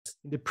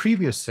In the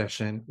previous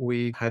session,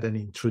 we had an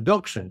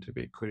introduction to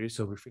BigQuery.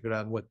 So we figured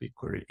out what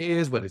BigQuery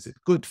is, what is it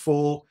good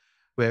for,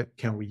 where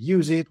can we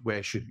use it,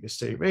 where should we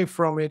stay away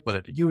from it, what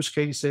are the use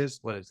cases,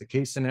 what are the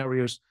case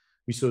scenarios.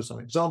 We saw some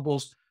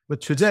examples,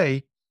 but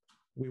today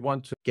we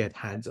want to get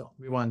hands-on.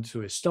 We want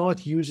to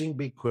start using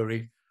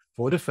BigQuery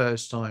for the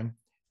first time.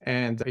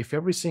 And if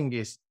everything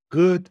is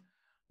good,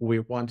 we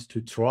want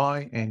to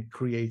try and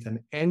create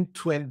an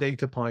end-to-end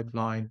data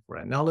pipeline for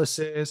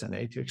analysis and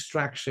data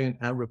extraction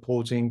and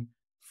reporting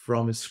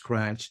from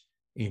scratch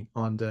in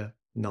under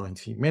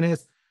 90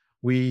 minutes.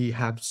 We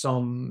have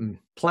some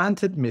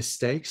planted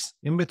mistakes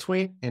in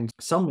between, and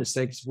some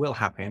mistakes will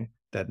happen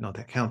that are not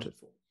accounted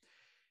for.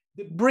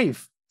 The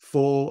brief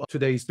for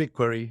today's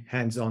BigQuery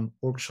hands-on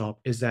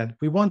workshop is that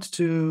we want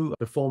to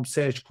perform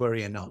search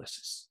query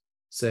analysis.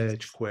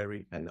 Search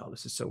query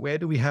analysis. So where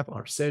do we have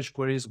our search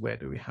queries? Where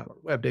do we have our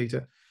web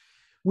data?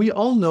 We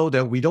all know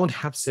that we don't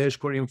have search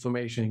query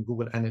information in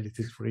Google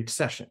Analytics for each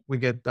session. We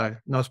get that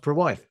not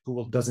provided.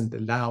 Google doesn't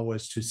allow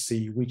us to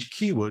see which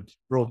keyword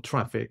brought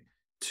traffic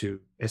to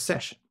a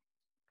session.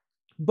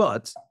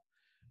 But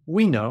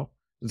we know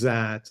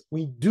that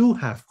we do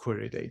have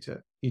query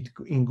data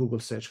in Google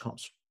Search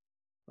Console.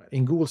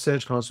 In Google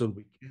Search Console,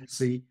 we can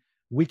see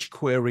which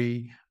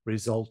query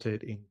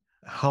resulted in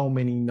how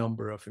many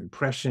number of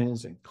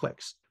impressions and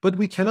clicks, but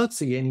we cannot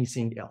see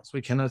anything else.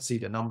 We cannot see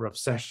the number of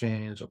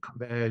sessions or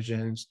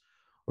conversions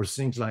or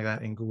things like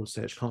that in Google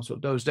Search Console.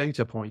 Those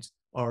data points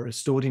are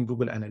stored in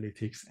Google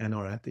Analytics and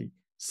are at the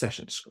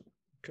session scope.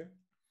 Okay.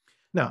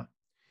 Now,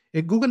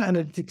 a Google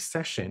Analytics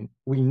session,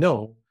 we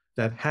know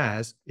that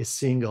has a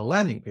single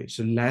landing page.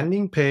 So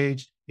landing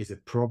page is a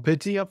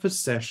property of a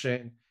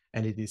session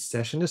and it is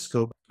session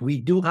scope.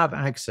 We do have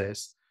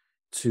access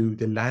to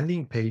the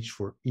landing page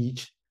for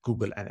each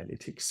Google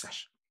Analytics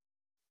session.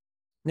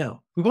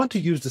 Now, we want to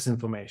use this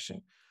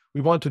information.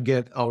 We want to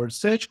get our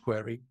search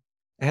query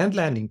and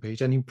landing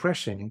page and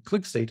impression and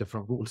clicks data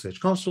from Google Search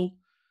Console,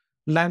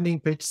 landing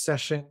page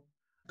session,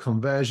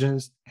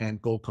 conversions,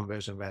 and goal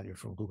conversion value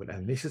from Google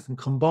Analytics, and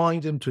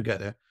combine them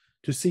together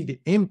to see the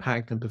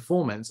impact and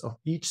performance of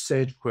each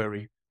search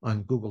query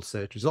on Google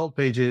search result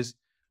pages,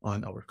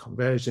 on our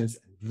conversions,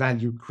 and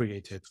value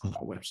created on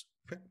our website.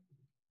 Okay.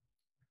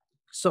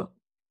 So,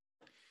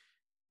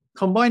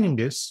 combining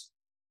this,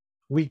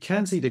 we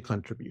can see the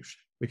contribution.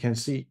 We can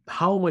see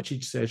how much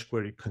each search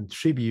query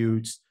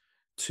contributes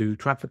to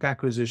traffic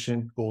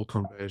acquisition, goal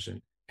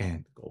conversion,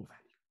 and goal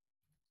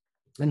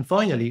value. And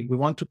finally, we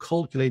want to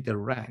calculate the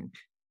rank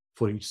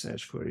for each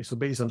search query. So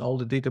based on all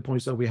the data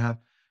points that we have,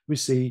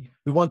 we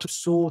want to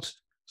sort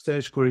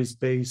search queries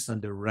based on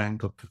the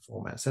rank of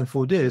performance. And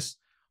for this,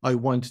 I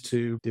want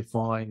to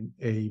define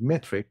a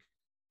metric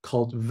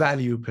called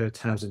value per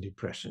 1,000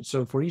 impressions.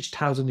 So for each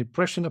 1,000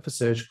 impression of a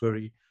search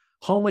query,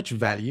 how much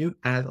value,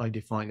 as I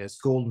define as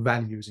gold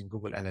values in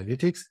Google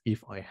Analytics,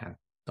 if I have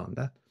done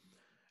that,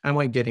 am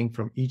I getting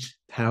from each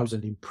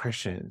 1,000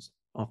 impressions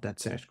of that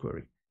search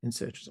query in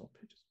search result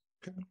pages?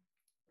 Okay.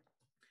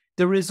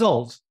 The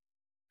result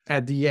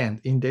at the end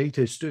in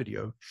Data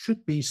Studio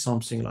should be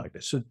something like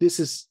this. So this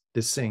is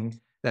the thing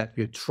that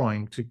we're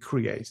trying to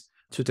create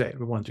today.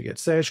 We want to get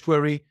search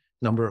query,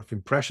 number of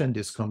impressions.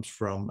 This comes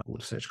from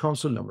Google Search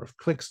Console, number of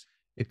clicks.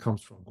 It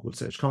comes from Google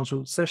Search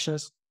Console,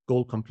 sessions,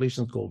 goal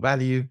completions, goal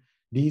value.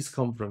 These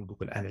come from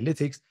Google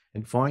Analytics.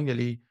 And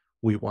finally,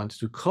 we want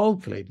to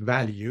calculate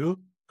value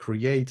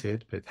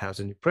created per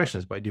 1,000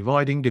 impressions by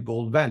dividing the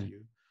goal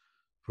value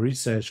for each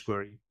search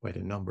query by the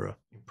number of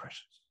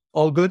impressions.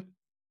 All good?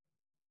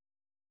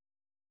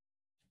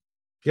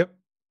 Yep.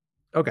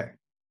 Okay.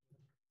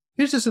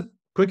 Here's just a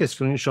quick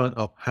screenshot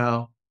of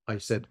how I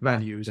set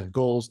values and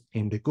goals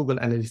in the Google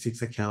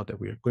Analytics account that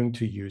we are going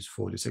to use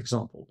for this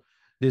example.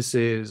 This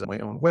is my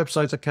own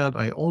website's account.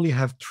 I only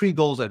have 3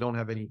 goals. I don't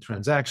have any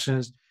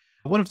transactions.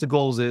 One of the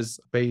goals is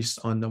based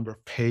on number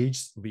of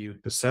pages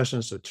viewed per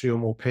session. So 3 or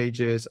more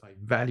pages. I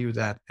value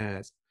that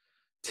as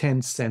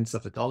 10 cents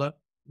of a dollar.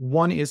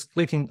 One is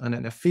clicking on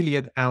an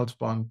affiliate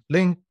outbound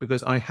link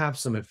because I have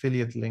some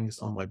affiliate links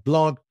on my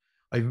blog.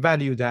 I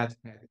value that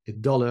at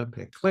 $1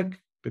 per click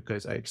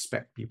because I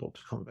expect people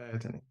to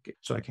convert and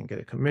so I can get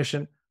a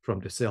commission from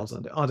the sales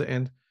on the other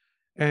end.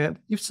 And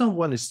if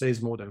someone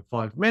stays more than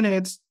 5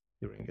 minutes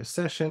during a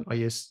session,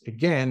 I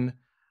again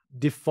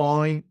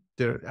define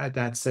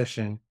that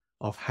session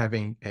of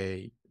having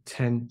a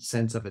 10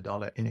 cents of a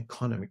dollar in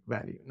economic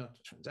value, not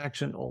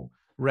transaction or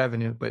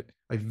revenue, but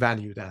I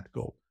value that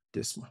goal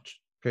this much.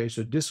 Okay,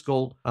 so this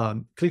goal,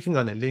 clicking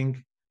on a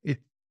link, it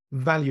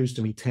values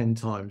to me 10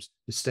 times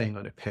staying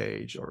on a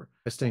page or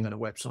staying on a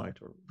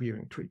website or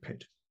viewing 3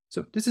 pages.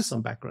 So this is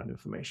some background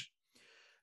information.